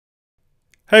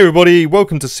Hey everybody,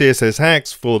 welcome to CSS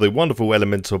Hacks for the wonderful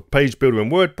Elementor page builder in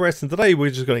WordPress, and today we're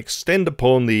just going to extend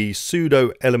upon the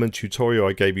pseudo element tutorial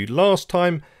I gave you last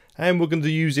time, and we're going to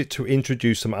use it to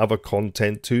introduce some other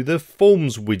content to the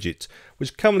forms widget,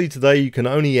 which currently today you can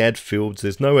only add fields.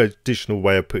 There's no additional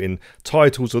way of putting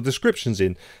titles or descriptions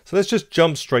in. So let's just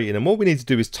jump straight in, and what we need to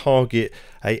do is target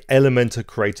a Elementor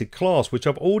created class, which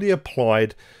I've already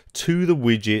applied to the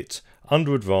widget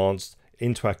under advanced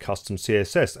into our custom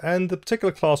CSS, and the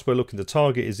particular class we're looking to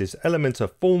target is this Elementor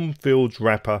form fields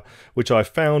wrapper, which I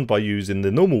found by using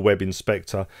the normal web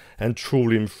inspector and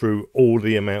trawling through all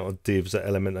the amount of divs that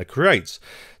Elementor creates.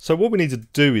 So what we need to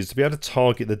do is to be able to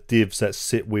target the divs that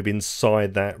sit within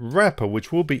inside that wrapper,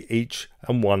 which will be each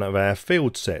and one of our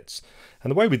field sets. And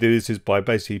the way we do this is by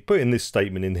basically putting this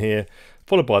statement in here,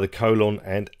 followed by the colon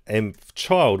and env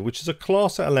child, which is a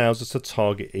class that allows us to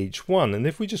target each one. And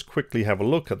if we just quickly have a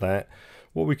look at that,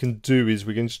 what we can do is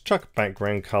we can just chuck a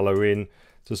background color in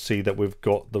to see that we've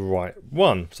got the right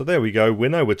one. So there we go. We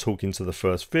know we're talking to the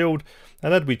first field,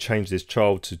 and had we change this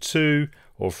child to 2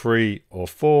 or 3 or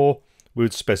 4, we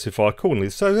would specify accordingly.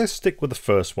 So let's stick with the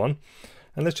first one,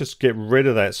 and let's just get rid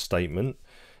of that statement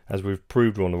as we've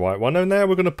proved we're on the right one. And now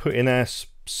we're going to put in our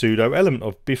pseudo element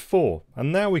of before,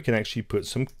 and now we can actually put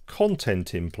some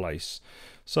content in place.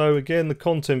 So again, the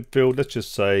content field, let's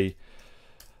just say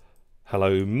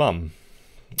hello mum.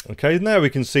 Okay, now we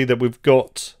can see that we've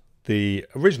got the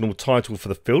original title for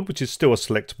the field, which is still a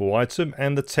selectable item,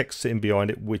 and the text sitting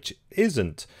behind it, which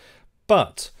isn't.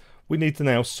 But we need to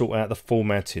now sort out the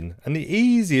formatting, and the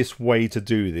easiest way to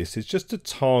do this is just to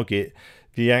target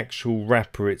the actual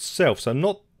wrapper itself. So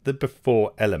not the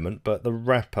before element, but the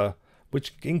wrapper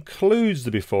which includes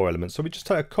the before element. So we just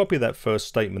take a copy of that first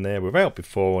statement there without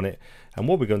before on it, and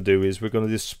what we're going to do is we're going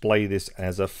to display this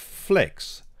as a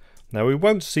flex. Now we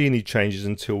won't see any changes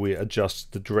until we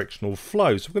adjust the directional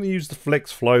flow. So we're going to use the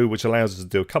flex flow, which allows us to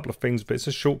do a couple of things, but it's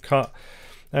a shortcut.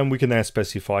 And we can now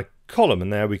specify column, and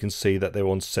now we can see that they're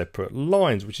on separate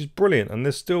lines, which is brilliant. And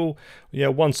there's still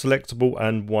one selectable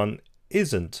and one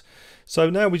isn't. So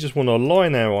now we just want to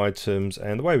align our items,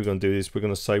 and the way we're going to do this, we're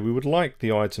going to say we would like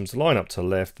the items to line up to the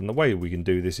left, and the way we can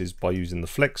do this is by using the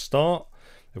flex start.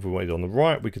 If we wanted on the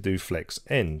right, we could do flex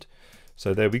end.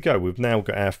 So there we go, we've now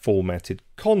got our formatted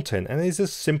content, and it's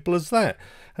as simple as that.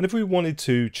 And if we wanted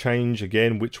to change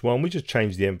again which one, we just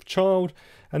change the env child.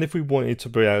 And if we wanted to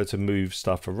be able to move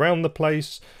stuff around the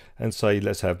place and say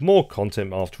let's have more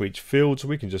content after each field, so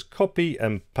we can just copy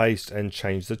and paste and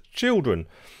change the children.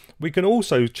 We can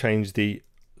also change the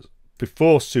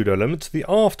before pseudo element to the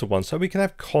after one, so we can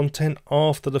have content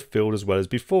after the field as well as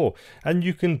before, and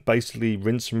you can basically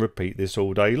rinse and repeat this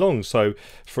all day long. So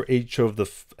for each of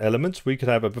the elements we could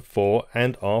have a before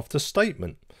and after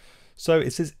statement. So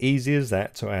it's as easy as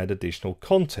that to add additional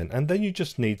content, and then you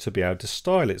just need to be able to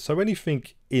style it. So anything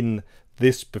in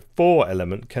this before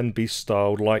element can be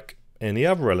styled like any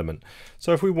other element.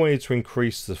 So if we wanted to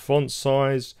increase the font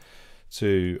size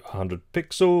to 100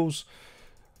 pixels,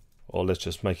 or let's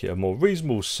just make it a more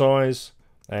reasonable size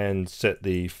and set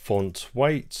the font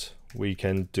weight, we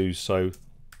can do so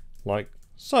like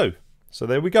so. So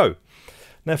there we go.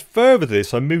 Now further to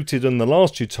this, I mooted in the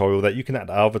last tutorial that you can add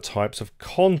other types of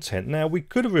content. Now we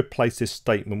could have replaced this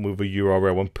statement with a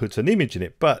URL and put an image in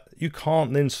it, but you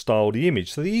can't then style the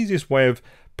image. So the easiest way of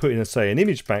putting, say, an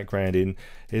image background in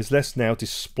is let's now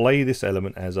display this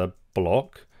element as a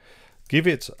block. Give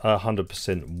it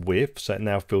 100% width, so it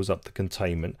now fills up the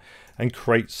containment, and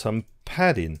create some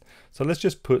padding. So let's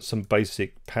just put some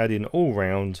basic padding all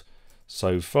round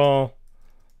so far.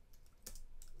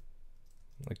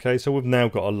 Okay, so we've now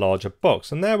got a larger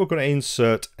box, and now we're going to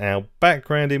insert our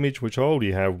background image, which I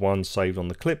already have one saved on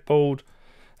the clipboard,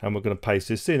 and we're going to paste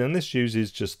this in, and this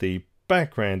uses just the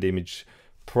background image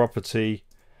property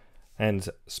and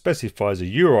specifies a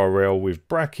URL with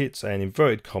brackets and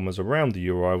inverted commas around the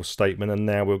URL statement, and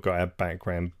now we've got our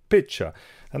background picture.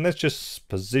 And let's just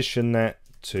position that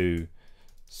to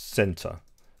center.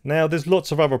 Now there's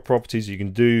lots of other properties you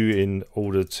can do in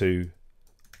order to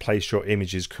place your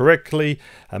images correctly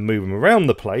and move them around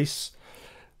the place,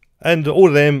 and all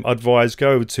of them advise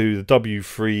go over to the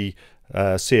W3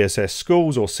 CSS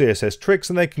schools or CSS tricks,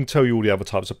 and they can tell you all the other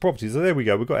types of properties. So there we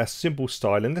go, we've got our simple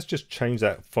styling. Let's just change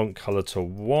that font color to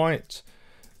white,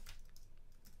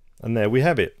 and there we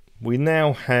have it. We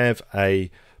now have a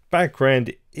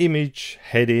background image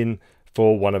heading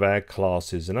for one of our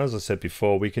classes, and as I said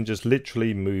before, we can just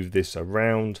literally move this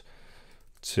around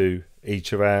to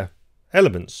each of our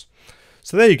elements.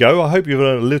 So there you go. I hope you've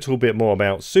learned a little bit more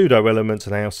about pseudo elements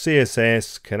and how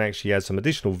CSS can actually add some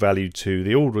additional value to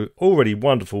the already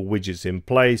wonderful widgets in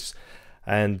place.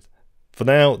 And For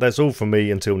now, that's all from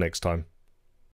me. Until next time.